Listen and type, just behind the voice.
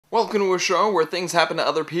Welcome to a show where things happen to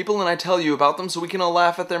other people and I tell you about them so we can all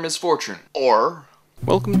laugh at their misfortune. Or,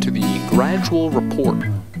 welcome to the Gradual Report,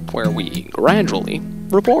 where we gradually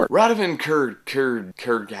report. Radovan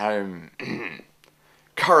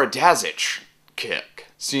Karadzic kick.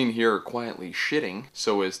 Seen here quietly shitting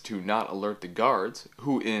so as to not alert the guards,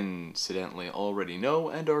 who incidentally already know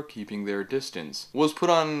and are keeping their distance, was put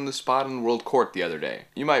on the spot in World Court the other day.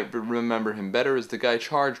 You might remember him better as the guy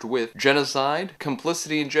charged with genocide,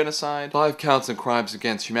 complicity in genocide, 5 counts of crimes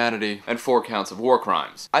against humanity, and 4 counts of war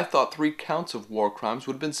crimes. I thought 3 counts of war crimes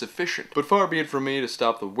would have been sufficient, but far be it from me to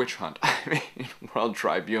stop the witch hunt. World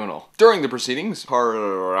Tribunal. During the proceedings,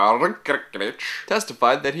 Karadzic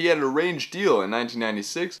testified that he had an arranged deal in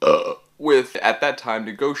 1996 with, at that time,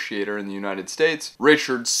 negotiator in the United States,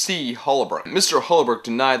 Richard C. Holbrooke. Mr. Holbrooke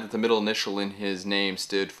denied that the middle initial in his name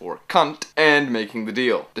stood for cunt and making the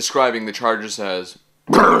deal, describing the charges as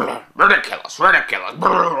ridiculous.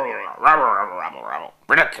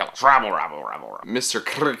 Mr.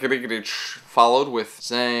 Karadzic followed with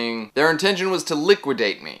saying, their intention was to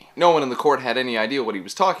liquidate me. No one in the court had any idea what he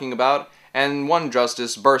was talking about, and one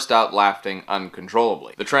justice burst out laughing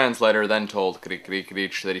uncontrollably. The translator then told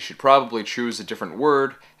Karadzic that he should probably choose a different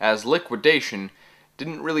word, as liquidation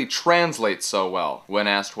didn't really translate so well. When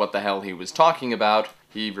asked what the hell he was talking about,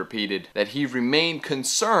 he repeated that he remained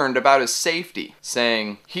concerned about his safety,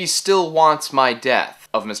 saying, he still wants my death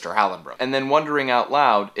of Mr. Holbrooke, and then wondering out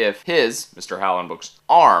loud if his, Mr. Holbrooke's,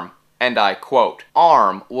 arm, and I quote,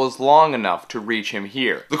 arm was long enough to reach him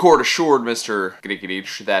here. The court assured Mr.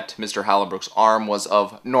 Karadzic that Mr. Holbrooke's arm was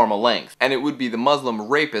of normal length, and it would be the Muslim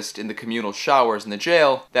rapist in the communal showers in the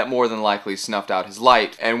jail that more than likely snuffed out his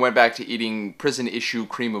light and went back to eating prison-issue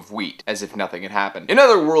cream of wheat, as if nothing had happened. In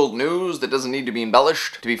other world news that doesn't need to be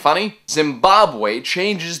embellished to be funny, Zimbabwe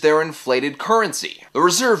changes their inflated currency. The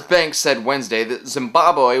Reserve Bank said Wednesday that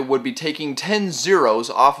Zimbabwe would be taking 10 zeros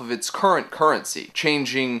off of its current currency,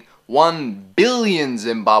 changing 1 billion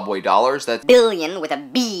Zimbabwe dollars, that's billion with a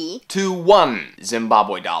B, to 1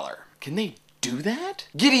 Zimbabwe dollar. Can they do that?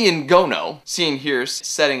 Gideon Gono, seen here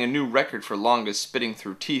setting a new record for longest spitting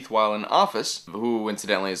through teeth while in office, who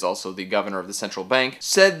incidentally is also the governor of the central bank,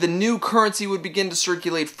 said the new currency would begin to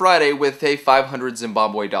circulate Friday with a 500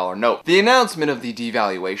 Zimbabwe dollar note. The announcement of the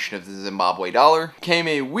devaluation of the Zimbabwe dollar came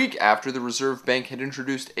a week after the Reserve Bank had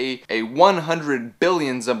introduced a 100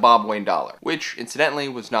 billion Zimbabwean dollar, which incidentally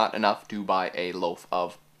was not enough to buy a loaf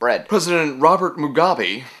of bread. President Robert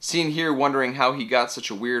Mugabe, seen here wondering how he got such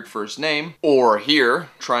a weird first name, or here,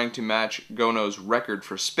 trying to match Gono's record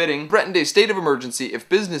for spitting, threatened a state of emergency if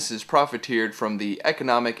businesses profiteered from the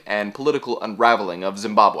economic and political unraveling of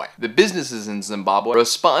Zimbabwe. The businesses in Zimbabwe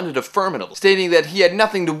responded affirmatively, stating that he had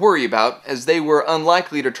nothing to worry about as they were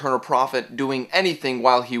unlikely to turn a profit doing anything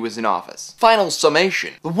while he was in office. Final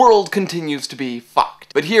summation. The world continues to be fucked.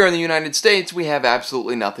 But here in the United States, we have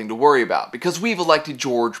absolutely nothing to worry about because we've elected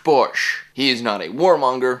George Bush. He is not a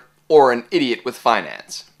warmonger or an idiot with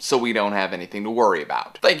finance, so we don't have anything to worry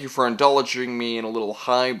about. Thank you for indulging me in a little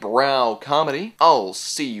highbrow comedy. I'll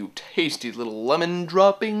see you tasty little lemon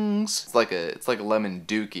droppings. It's like a lemon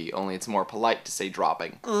dookie, only it's more polite to say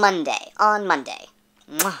dropping. on Monday.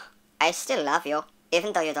 Mwah. I still love you,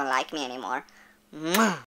 even though you don't like me anymore.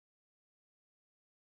 Mwah.